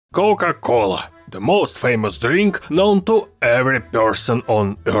Coca-cola, the most famous drink known to every person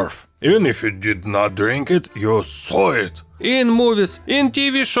on Earth. Even if you did not drink it, you saw it. In movies, in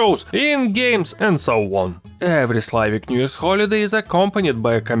TV shows, in games, and so on. Every Slavic New Year's holiday is accompanied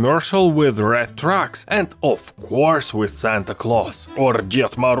by a commercial with red trucks and, of course, with Santa Claus, or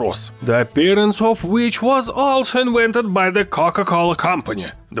Ded Moroz, the appearance of which was also invented by the Coca-Cola company,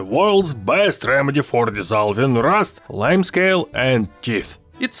 the world's best remedy for dissolving rust, limescale, and teeth.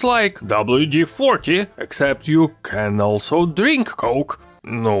 It's like WD-40, except you can also drink Coke.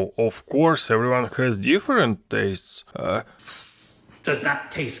 No, of course, everyone has different tastes. Does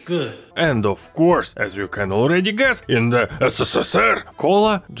not taste good. And of course, as you can already guess, in the USSR,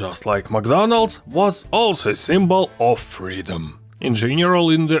 cola, just like McDonald's, was also a symbol of freedom. In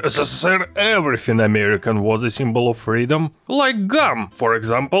general, in the USSR, everything American was a symbol of freedom, like gum, for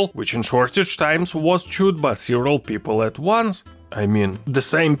example, which in shortage times was chewed by several people at once. I mean, the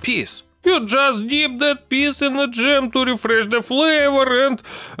same piece. You just dip that piece in a jam to refresh the flavor and...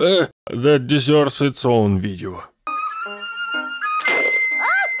 that deserves its own video.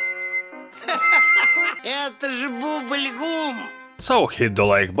 Это же бубль-гум! So hit the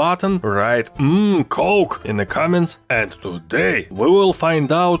like button, write Coke in the comments, and today we will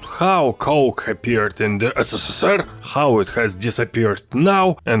find out how Coke appeared in the USSR, how it has disappeared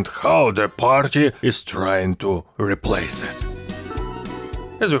now, and how the party is trying to replace it.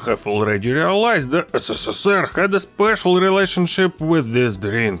 As you have already realized, the USSR had a special relationship with this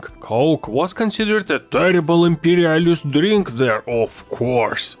drink. Coke was considered a terrible imperialist drink there, of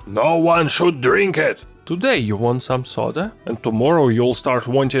course. No one should drink it. Today you want some soda, and tomorrow you'll start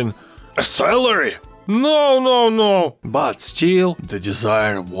wanting a celery. No. But still, the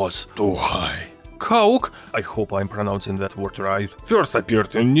desire was too high. Coke, I hope I'm pronouncing that word right, first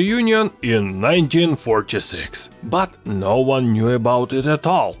appeared in the Union in 1946. But no one knew about it at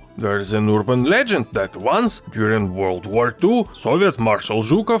all. There is an urban legend that once, during World War II, Soviet Marshal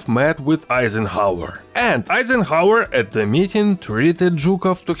Zhukov met with Eisenhower. And Eisenhower at the meeting treated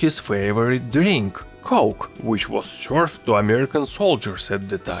Zhukov to his favorite drink, Coke, which was served to American soldiers at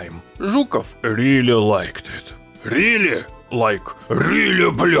the time. Zhukov really liked it. Really? Like,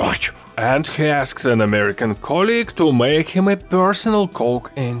 really, blять! And he asked an American colleague to make him a personal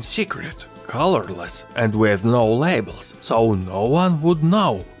Coke in secret, colorless and with no labels, so no one would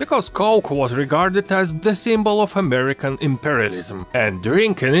know, because Coke was regarded as the symbol of American imperialism, and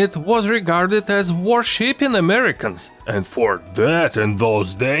drinking it was regarded as worshipping Americans, and for that in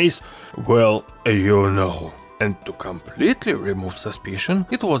those days, well, you know. And to completely remove suspicion,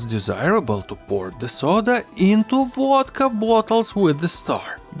 it was desirable to pour the soda into vodka bottles with the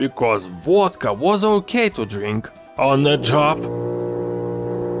star, because vodka was okay to drink on a job.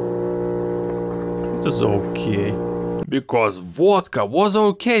 It is okay. Because vodka was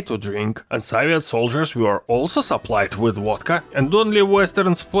okay to drink, and Soviet soldiers were also supplied with vodka, and only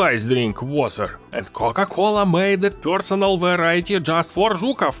Western spies drink water. And Coca-Cola made a personal variety just for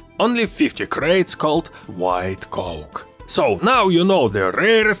Zhukov, only 50 crates called White Coke. So now you know the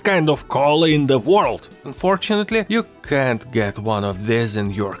rarest kind of cola in the world. Unfortunately, you can't get one of these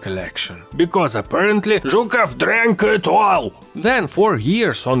in your collection, because apparently Zhukov drank it all. Then for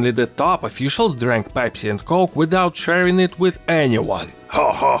years only the top officials drank Pepsi and Coke without sharing it with anyone.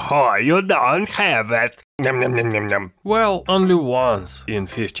 Ho, you don't have it. Nom. Well, only once, in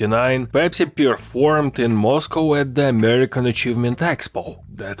 '59, Pepsi performed in Moscow at the American Achievement Expo.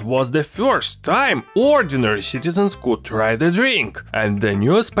 That was the first time ordinary citizens could try the drink, and the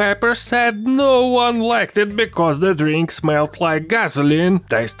newspaper said no one liked it because the drink smelled like gasoline,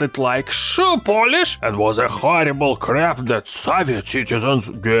 tasted like shoe polish, and was a horrible crap that Soviet citizens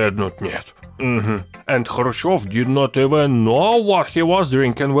did not need. And Khrushchev did not even know what he was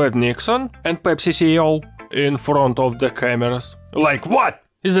drinking with Nixon and Pepsi CEO in front of the cameras. Like what?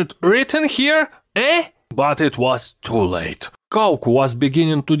 Is it written here? But it was too late. Coke was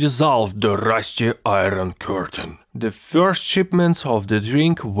beginning to dissolve the rusty iron curtain. The first shipments of the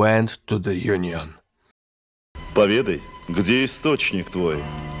drink went to the Union. Поведай, где источник твой?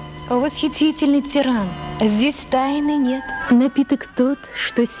 Восхитительный тиран, здесь тайны нет. Напиток тот,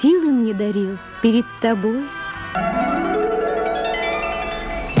 что силы мне дарил, перед тобой.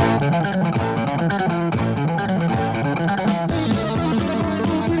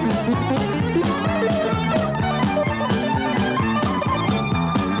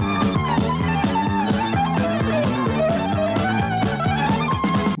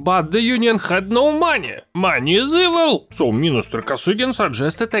 But the Union had no money. Money is evil. So Minister Kosygin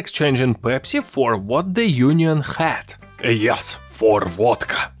suggested exchanging Pepsi for what the Union had. Yes, for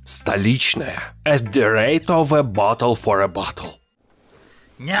vodka. Stolichnaya. At the rate of a bottle for a bottle.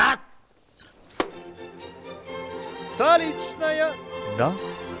 Нет! Stolichnaya. Да.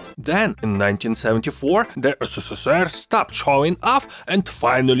 Then, in 1974, the USSR stopped showing off and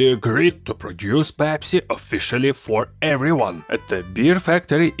finally agreed to produce Pepsi officially for everyone at the beer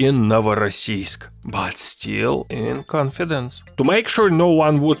factory in Novorossiysk, but still in confidence. To make sure no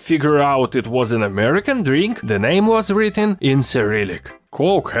one would figure out it was an American drink, the name was written in Cyrillic.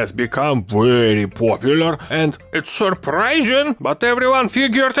 Coke has become very popular and it's surprising, but everyone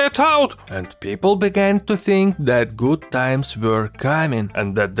figured it out. And people began to think that good times were coming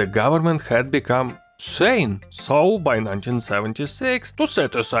and that the government had become sane. So, by 1976, to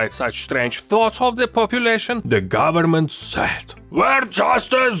set aside such strange thoughts of the population, the government said, "We're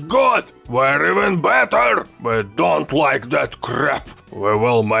just as good! We're even better! We don't like that crap! We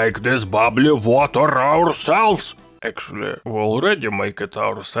will make this bubbly water ourselves! Actually, we already make it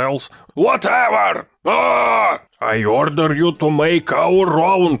ourselves. Whatever! I order you to make our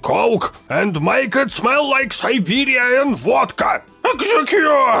own Coke and make it smell like Siberian vodka!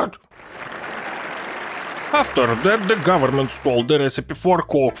 Execute!" After that, the government stole the recipe for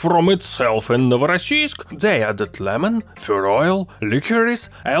Coke from itself in Novorossiysk. They added lemon, fur oil, licorice,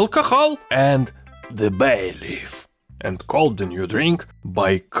 alcohol, and the bay leaf, and called the new drink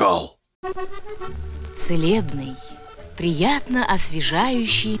Baikal. Целебный, приятно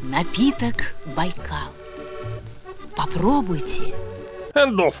освежающий напиток Байкал. Попробуйте.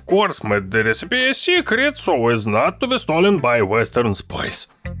 And of course made the recipe a secret so as not to be stolen by Western spies.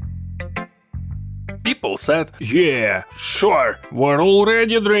 People said, "Yeah, sure, we're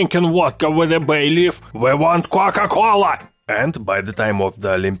already drinking vodka with a bay leaf, we want Coca-cola!" And by the time of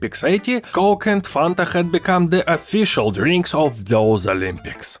the Olympics 80, Coke and Fanta had become the official drinks of those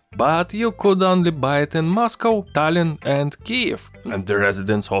Olympics. But you could only buy it in Moscow, Tallinn and Kiev, and the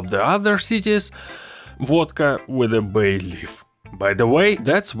residents of the other cities, vodka with a bay leaf. By the way,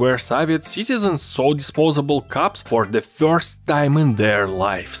 that's where Soviet citizens saw disposable cups for the first time in their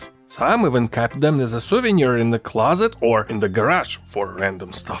lives. Some even kept them as a souvenir in the closet or in the garage for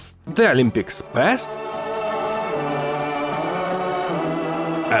random stuff. The Olympics passed,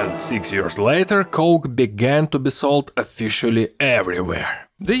 and 6 years later, Coke began to be sold officially everywhere.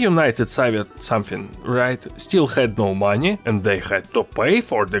 The United Soviet something, right, still had no money and they had to pay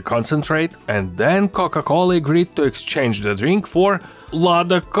for the concentrate, and then Coca-Cola agreed to exchange the drink for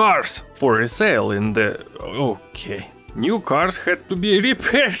Lada cars for resale in the... okay. New cars had to be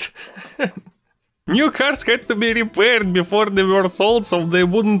repaired. New cars had to be repaired before they were sold so they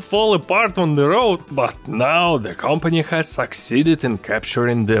wouldn't fall apart on the road. But now the company has succeeded in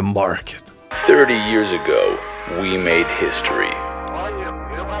capturing the market. 30 years ago, we made history.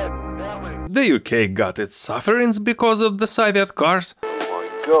 The UK got its sufferings because of the Soviet cars. Oh my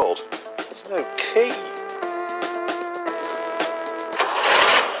god, there's no key.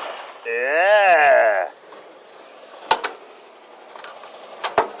 Yeah.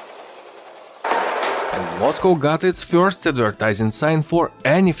 And Moscow got its first advertising sign for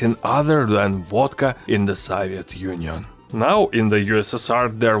anything other than vodka in the Soviet Union. Now in the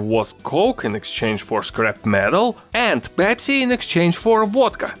USSR there was Coke in exchange for scrap metal and Pepsi in exchange for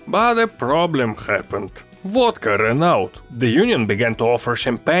vodka. But a problem happened. Vodka ran out. The Union began to offer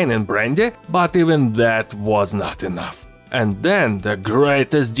champagne and brandy, but even that was not enough. And then the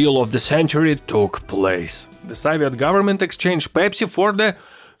greatest deal of the century took place. The Soviet government exchanged Pepsi for the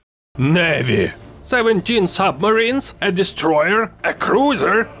Navy. 17 submarines, a destroyer, a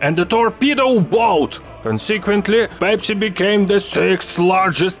cruiser, and a torpedo boat. Consequently, Pepsi became the 6th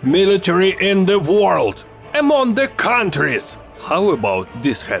largest military in the world, among the countries. How about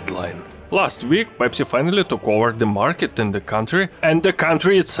this headline? Last week, Pepsi finally took over the market in the country and the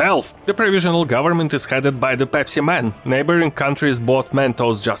country itself. The provisional government is headed by the Pepsi man. Neighboring countries bought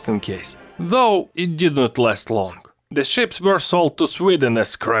Mentos just in case. Though it didn't last long. The ships were sold to Sweden as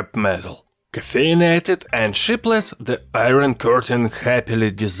scrap metal. Caffeinated and shipless, the Iron Curtain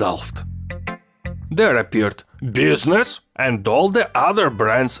happily dissolved. There appeared Business, and all the other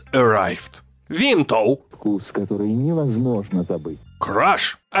brands arrived. Vimto, Вкус, который невозможно забыть.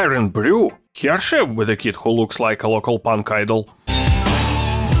 Crush, Iron Brew, Khrushev with a kid who looks like a local punk idol.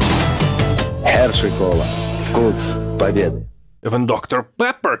 Cola. Вкус победы. Even Dr.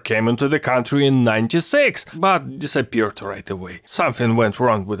 Pepper came into the country in '96, but disappeared right away. Something went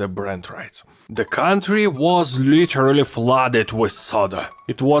wrong with the brand rights. The country was literally flooded with soda.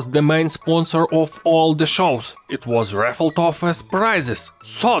 It was the main sponsor of all the shows. It was raffled off as prizes.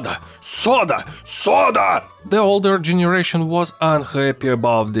 Soda! Soda! Soda! The older generation was unhappy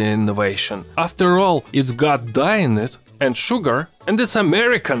about the innovation. After all, it's got dye in it, and sugar, and it's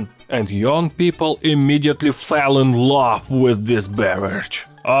American. And young people immediately fell in love with this beverage.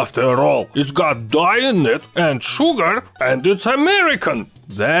 After all, it's got dye in it and sugar, and it's American.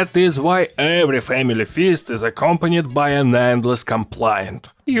 That is why every family feast is accompanied by an endless complaint.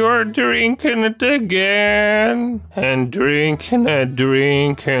 You're drinking it again, and drinking and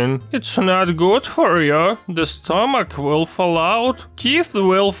drinking. It's not good for you. The stomach will fall out, teeth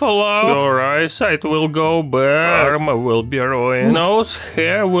will fall out, your eyesight will go bad, karma will be ruined, nose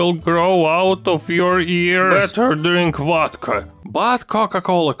hair will grow out of your ears. Better drink vodka. But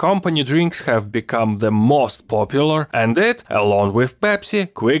Coca-Cola company drinks have become the most popular, and it, along with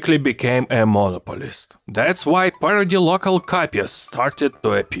Pepsi, quickly became a monopolist. That's why parody local copies started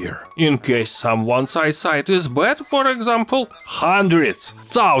to appear. In case someone's eyesight is bad, for example, hundreds,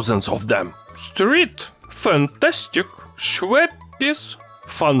 thousands of them. Street, Fantastic, Schweppes,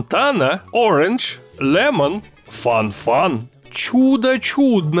 Fontana, Orange, Lemon, Fun,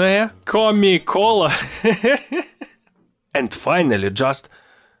 Чудо-чудное, Coca-cola. And finally, just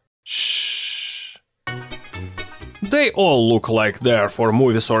shh. They all look like they're for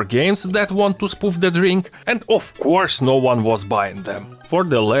movies or games that want to spoof the drink, and of course no one was buying them. For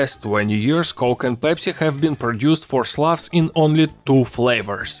the last 20 years, Coke and Pepsi have been produced for Slavs in only 2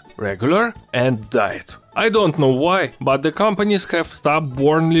 flavors, regular and diet. I don't know why, but the companies have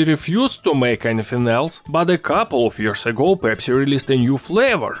stubbornly refused to make anything else, but a couple of years ago Pepsi released a new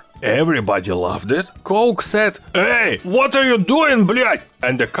flavor. Everybody loved it. Coke said, "Hey, what are you doing, блядь?"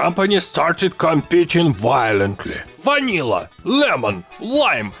 And the company started competing violently. Vanilla, lemon,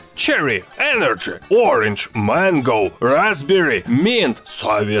 lime, cherry, energy, orange, mango, raspberry, mint,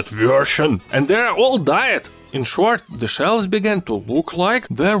 Soviet version. And they're all diet. In short, the shelves began to look like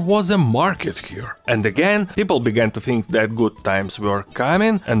there was a market here. And again, people began to think that good times were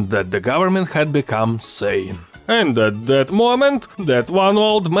coming and that the government had become sane. And at that moment, that one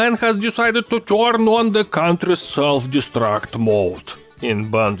old man has decided to turn on the country's self-destruct mode. In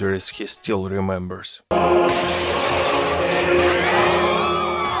boundaries he still remembers.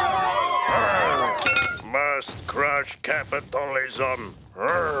 Must crush capitalism.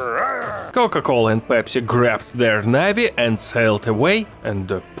 Coca-Cola and Pepsi grabbed their navy and sailed away, and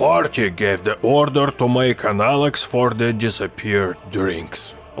the party gave the order to make analogs for the disappeared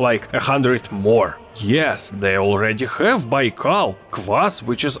drinks. Like 100 more. Yes, they already have Baikal, kvass,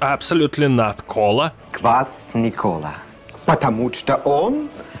 which is absolutely not cola. Квас Никола. Потому что он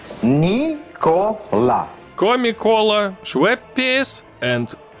Никола. Coca-cola, Schweppes,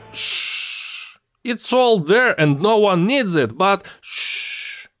 and shh. It's all there and no one needs it, but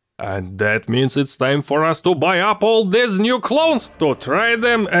shh. And that means it's time for us to buy up all these new clones, to try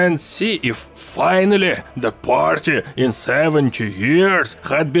them and see if finally the party in 70 years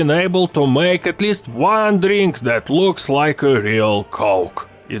had been able to make at least one drink that looks like a real Coke.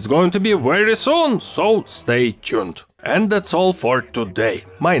 It's going to be very soon, so stay tuned. And that's all for today.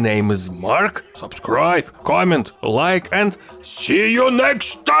 My name is Mark. Subscribe, comment, like, and see you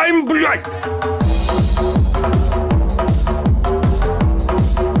next time, блядь!